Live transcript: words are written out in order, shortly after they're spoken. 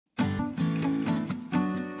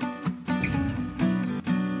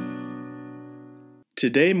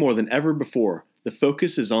Today, more than ever before, the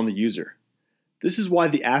focus is on the user. This is why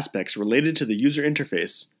the aspects related to the user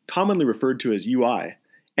interface, commonly referred to as UI,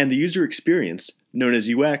 and the user experience, known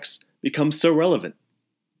as UX, become so relevant.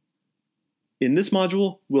 In this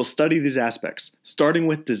module, we'll study these aspects, starting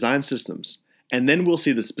with design systems, and then we'll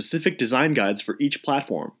see the specific design guides for each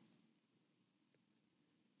platform.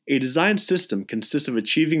 A design system consists of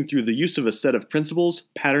achieving through the use of a set of principles,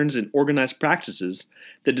 patterns, and organized practices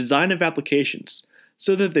the design of applications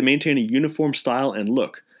so that they maintain a uniform style and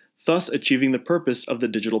look, thus achieving the purpose of the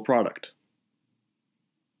digital product.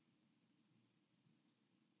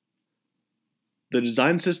 The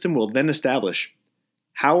design system will then establish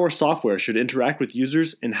how our software should interact with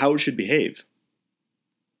users and how it should behave,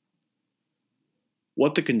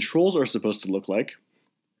 what the controls are supposed to look like,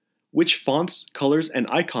 which fonts, colors, and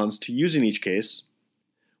icons to use in each case,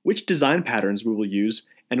 which design patterns we will use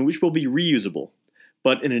and which will be reusable,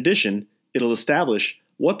 but in addition, it'll establish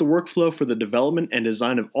what the workflow for the development and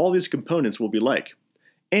design of all these components will be like,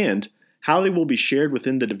 and how they will be shared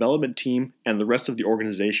within the development team and the rest of the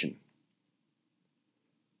organization.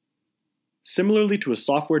 Similarly to a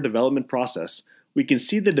software development process, we can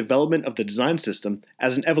see the development of the design system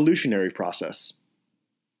as an evolutionary process.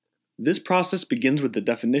 This process begins with the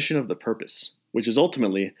definition of the purpose, which is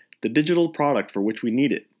ultimately the digital product for which we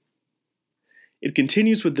need it. It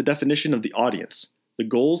continues with the definition of the audience, the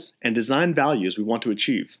goals, and design values we want to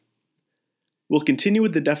achieve. We'll continue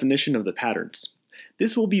with the definition of the patterns.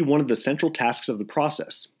 This will be one of the central tasks of the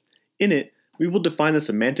process. In it, we will define the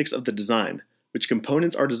semantics of the design, which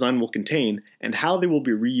components our design will contain, and how they will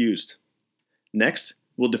be reused. Next,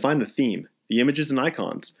 we'll define the theme, the images and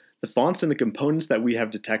icons, the fonts and the components that we have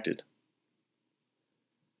detected.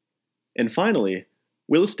 And finally,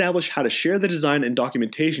 we'll establish how to share the design and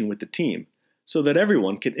documentation with the team, so that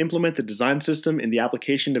everyone can implement the design system in the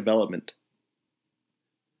application development.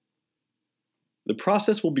 The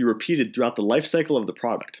process will be repeated throughout the life cycle of the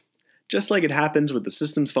product, just like it happens with the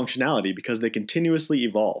system's functionality because they continuously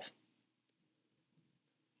evolve.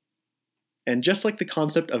 And just like the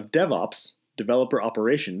concept of DevOps, developer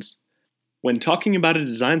operations, when talking about a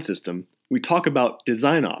design system, we talk about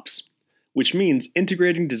design ops, which means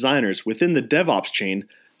integrating designers within the DevOps chain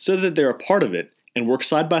so that they're a part of it and work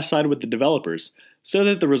side by side with the developers so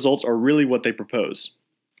that the results are really what they propose.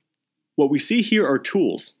 What we see here are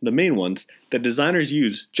tools, the main ones, that designers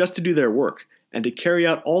use just to do their work and to carry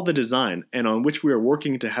out all the design and on which we are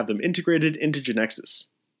working to have them integrated into GeneXus.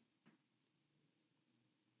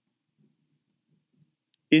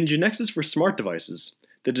 In GeneXus for smart devices,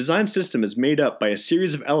 the design system is made up by a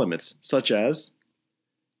series of elements such as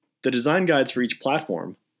the design guides for each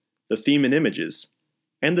platform, the theme and images,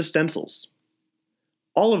 and the stencils.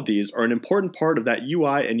 All of these are an important part of that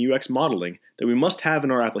UI and UX modeling that we must have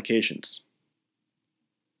in our applications.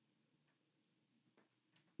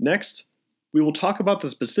 Next, we will talk about the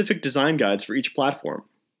specific design guides for each platform.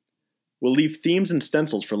 We'll leave themes and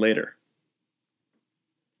stencils for later.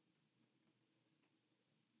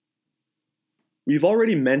 We've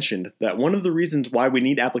already mentioned that one of the reasons why we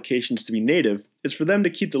need applications to be native is for them to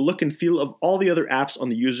keep the look and feel of all the other apps on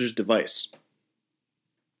the user's device.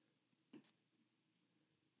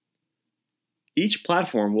 Each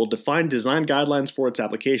platform will define design guidelines for its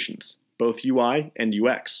applications, both UI and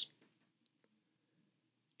UX.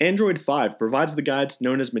 Android 5 provides the guides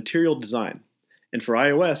known as Material Design, and for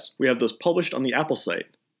iOS, we have those published on the Apple site,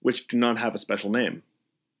 which do not have a special name.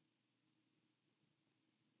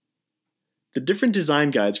 The different design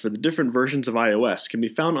guides for the different versions of iOS can be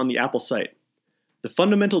found on the Apple site. The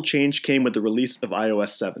fundamental change came with the release of iOS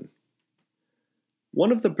 7.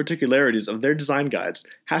 One of the particularities of their design guides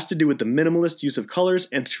has to do with the minimalist use of colors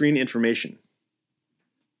and screen information.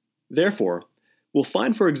 Therefore, we'll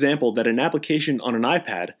find, for example, that an application on an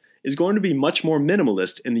iPad is going to be much more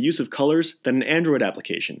minimalist in the use of colors than an Android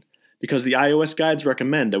application, because the iOS guides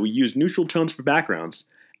recommend that we use neutral tones for backgrounds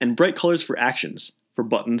and bright colors for actions, for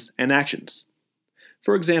buttons and actions.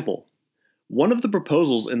 For example, one of the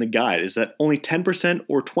proposals in the guide is that only 10%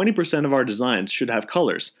 or 20% of our designs should have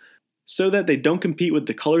colors, so that they don't compete with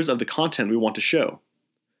the colors of the content we want to show.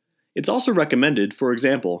 It's also recommended, for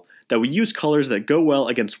example, that we use colors that go well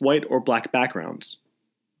against white or black backgrounds.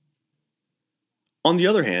 On the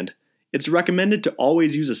other hand, it's recommended to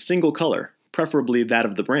always use a single color, preferably that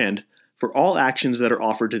of the brand, for all actions that are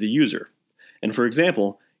offered to the user. And for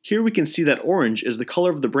example, here we can see that orange is the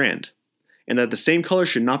color of the brand, and that the same color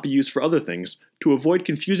should not be used for other things to avoid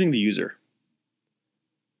confusing the user.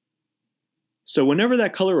 So whenever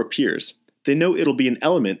that color appears, they know it'll be an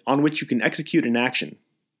element on which you can execute an action.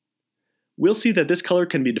 we'll see that this color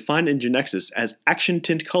can be defined in GeneXus as action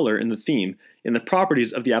tint color in the theme in the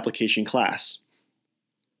properties of the application class.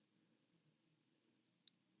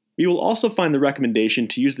 We will also find the recommendation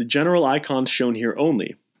to use the general icons shown here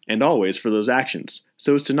only, and always for those actions,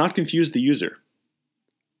 so as to not confuse the user.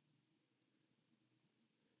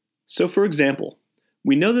 So for example,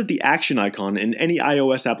 we know that the action icon in any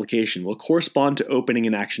iOS application will correspond to opening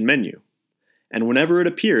an action menu, and whenever it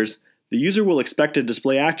appears, the user will expect to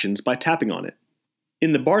display actions by tapping on it.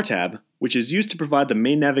 In the Bar tab, which is used to provide the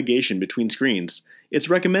main navigation between screens, it's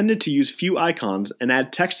recommended to use few icons and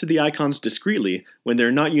add text to the icons discreetly when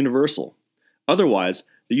they're not universal. Otherwise,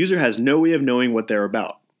 the user has no way of knowing what they're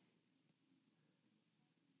about.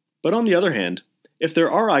 But on the other hand, if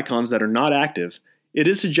there are icons that are not active, it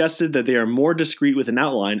is suggested that they are more discrete with an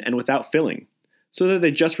outline and without filling, so that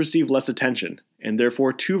they just receive less attention, and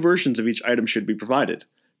therefore two versions of each item should be provided,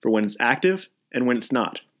 for when it's active and when it's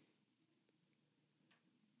not.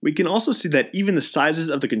 We can also see that even the sizes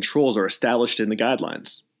of the controls are established in the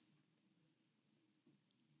guidelines.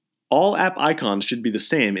 All app icons should be the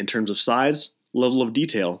same in terms of size, level of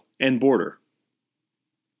detail, and border.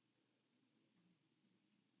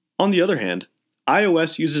 On the other hand,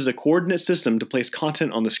 iOS uses a coordinate system to place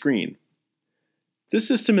content on the screen. This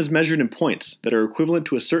system is measured in points that are equivalent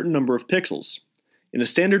to a certain number of pixels. In a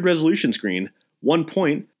standard resolution screen, 1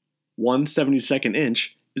 point, 1/72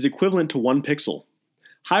 inch, is equivalent to 1 pixel.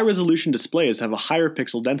 High-resolution displays have a higher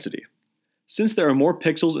pixel density. Since there are more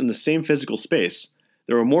pixels in the same physical space,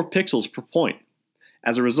 there are more pixels per point.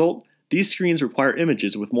 As a result, these screens require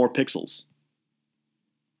images with more pixels.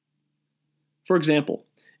 For example,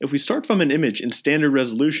 if we start from an image in standard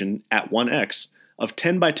resolution at 1x of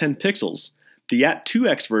 10 by 10 pixels, the at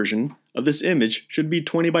 2x version of this image should be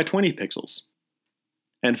 20 by 20 pixels.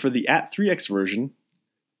 And for the at 3x version,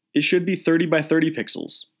 it should be 30 by 30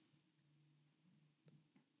 pixels.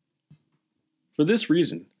 For this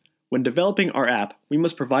reason, when developing our app, we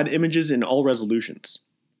must provide images in all resolutions,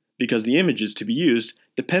 because the images to be used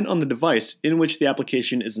depend on the device in which the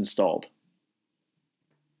application is installed.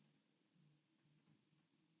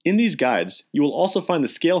 In these guides, you will also find the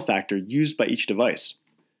scale factor used by each device.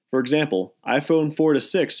 For example, iPhone 4 to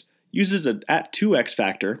 6 uses an at 2x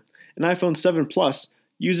factor, and iPhone 7 Plus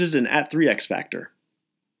uses an at 3x factor.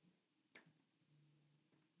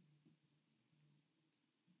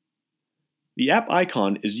 The app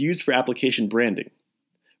icon is used for application branding.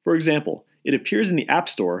 For example, it appears in the App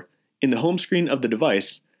Store, in the home screen of the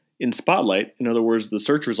device, in Spotlight, in other words the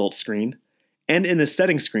search results screen, and in the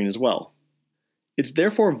settings screen as well. It's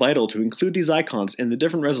therefore vital to include these icons in the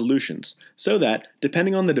different resolutions so that,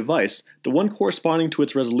 depending on the device, the one corresponding to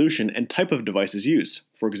its resolution and type of device is used.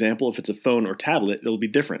 For example, if it's a phone or tablet, it'll be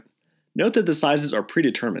different. Note that the sizes are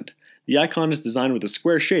predetermined. The icon is designed with a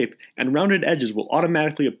square shape, and rounded edges will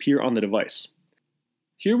automatically appear on the device.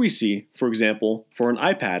 Here we see, for example, for an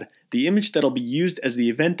iPad, the image that'll be used as the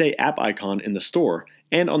Event Day app icon in the store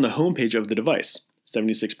and on the home page of the device,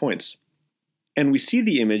 76 points. And we see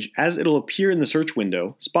the image as it'll appear in the search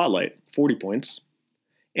window, Spotlight, 40 points,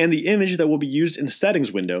 and the image that will be used in the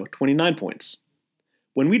settings window, 29 points.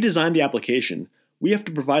 When we design the application, we have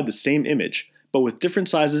to provide the same image, but with different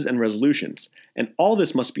sizes and resolutions, and all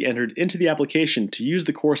this must be entered into the application to use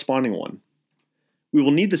the corresponding one. We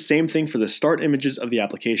will need the same thing for the start images of the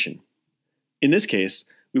application. In this case,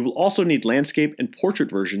 we will also need landscape and portrait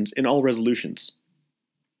versions in all resolutions.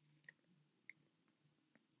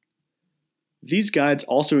 These guides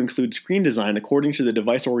also include screen design according to the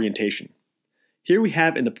device orientation. Here we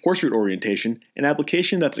have in the portrait orientation an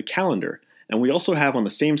application that's a calendar, and we also have on the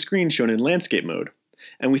same screen shown in landscape mode.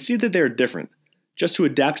 And we see that they are different, just to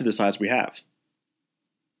adapt to the size we have.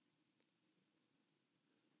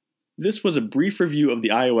 This was a brief review of the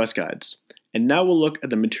iOS guides, and now we'll look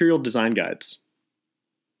at the material design guides.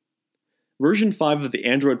 Version 5 of the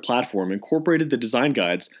Android platform incorporated the design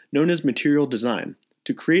guides known as material design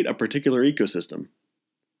to create a particular ecosystem.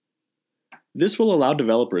 This will allow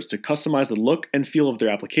developers to customize the look and feel of their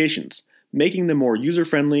applications, making them more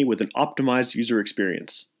user-friendly with an optimized user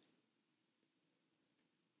experience.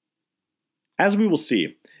 As we will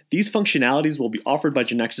see, these functionalities will be offered by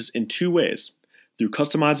GeneXus in two ways, through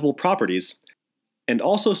customizable properties, and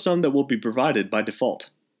also some that will be provided by default.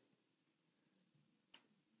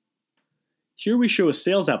 Here we show a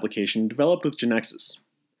sales application developed with GeneXus,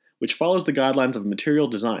 which follows the guidelines of material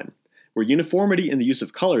design, where uniformity in the use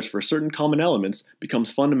of colors for certain common elements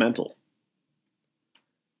becomes fundamental.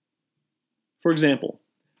 For example,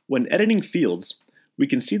 when editing fields, we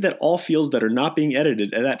can see that all fields that are not being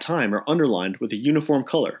edited at that time are underlined with a uniform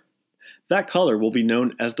color. That color will be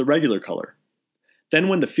known as the regular color. Then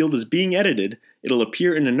when the field is being edited, it'll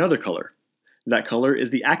appear in another color. That color is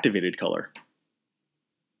the activated color.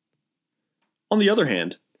 On the other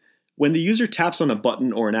hand, when the user taps on a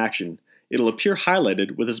button or an action, it'll appear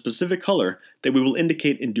highlighted with a specific color that we will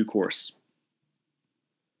indicate in due course.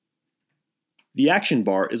 The action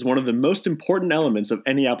bar is one of the most important elements of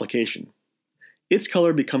any application. Its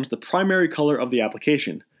color becomes the primary color of the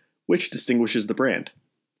application, which distinguishes the brand.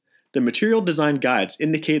 The material design guides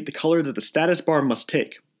indicate the color that the status bar must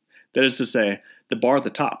take. That is to say, the bar at the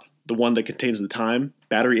top, the one that contains the time,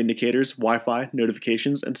 battery indicators, Wi-Fi,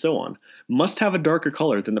 notifications, and so on, must have a darker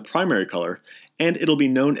color than the primary color, and it'll be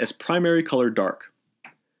known as primary color dark.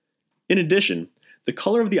 In addition, the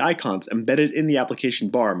color of the icons embedded in the application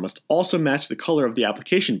bar must also match the color of the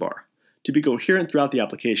application bar to be coherent throughout the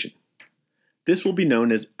application. This will be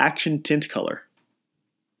known as action tint color.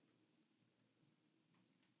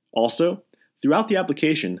 Also, throughout the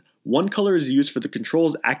application, one color is used for the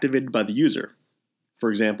controls activated by the user. For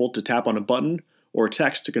example, to tap on a button or a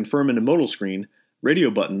text to confirm in a modal screen,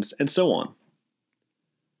 radio buttons, and so on.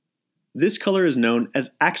 This color is known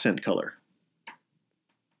as accent color.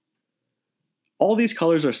 All these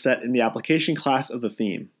colors are set in the application class of the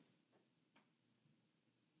theme.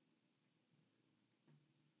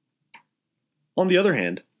 On the other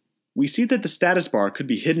hand, we see that the status bar could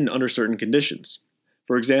be hidden under certain conditions.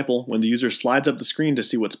 For example, when the user slides up the screen to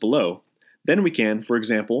see what's below, then we can, for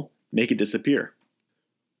example, make it disappear.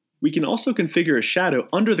 We can also configure a shadow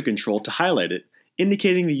under the control to highlight it,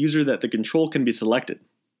 indicating the user that the control can be selected.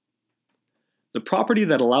 The property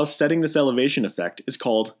that allows setting this elevation effect is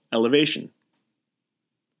called elevation.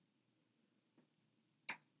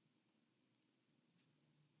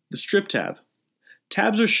 The strip tab.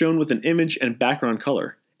 Tabs are shown with an image and background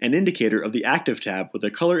color, an indicator of the active tab with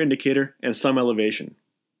a color indicator and some elevation.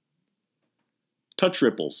 Touch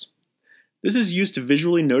ripples. This is used to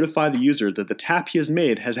visually notify the user that the tap he has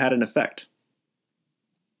made has had an effect.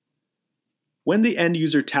 When the end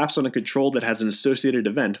user taps on a control that has an associated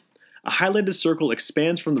event, a highlighted circle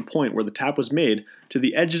expands from the point where the tap was made to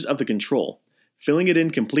the edges of the control, filling it in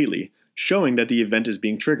completely, showing that the event is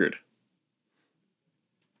being triggered.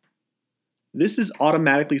 This is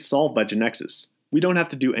automatically solved by GeneXus. We don't have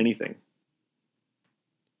to do anything.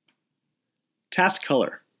 Task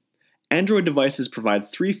color. Android devices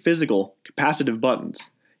provide 3 physical, capacitive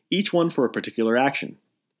buttons, each one for a particular action.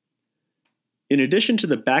 In addition to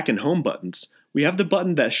the back and home buttons, we have the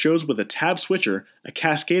button that shows with a tab switcher a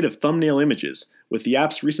cascade of thumbnail images with the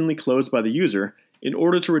apps recently closed by the user in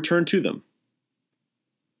order to return to them.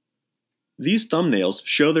 These thumbnails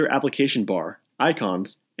show their application bar,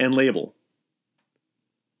 icons, and label.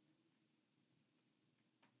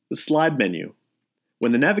 The slide menu.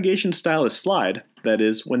 When the navigation style is slide, that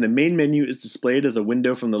is, when the main menu is displayed as a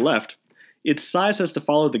window from the left, its size has to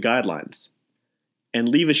follow the guidelines, and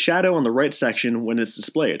leave a shadow on the right section when it's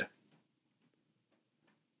displayed.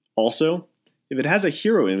 Also, if it has a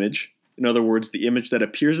hero image, in other words, the image that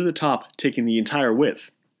appears at the top taking the entire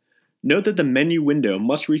width, note that the menu window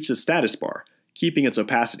must reach the status bar, keeping its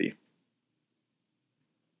opacity.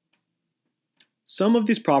 Some of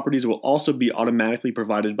these properties will also be automatically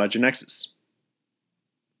provided by GeneXus.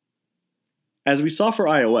 As we saw for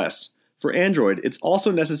iOS, for Android it's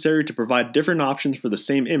also necessary to provide different options for the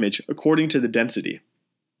same image according to the density.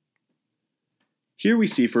 Here we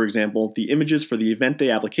see, for example, the images for the Event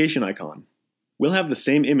Day application icon. We'll have the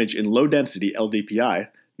same image in low density LDPI,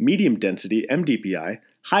 medium density MDPI,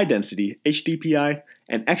 high density HDPI,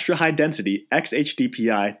 and extra high density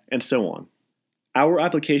XHDPI, and so on. Our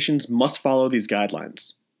applications must follow these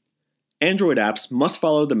guidelines. Android apps must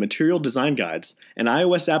follow the material design guides, and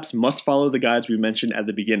iOS apps must follow the guides we mentioned at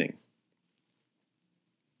the beginning.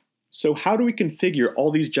 So how do we configure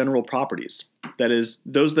all these general properties? That is,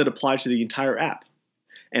 those that apply to the entire app.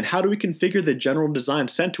 And how do we configure the general design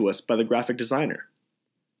sent to us by the graphic designer?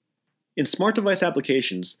 In smart device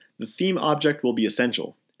applications, the theme object will be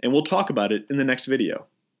essential, and we'll talk about it in the next video.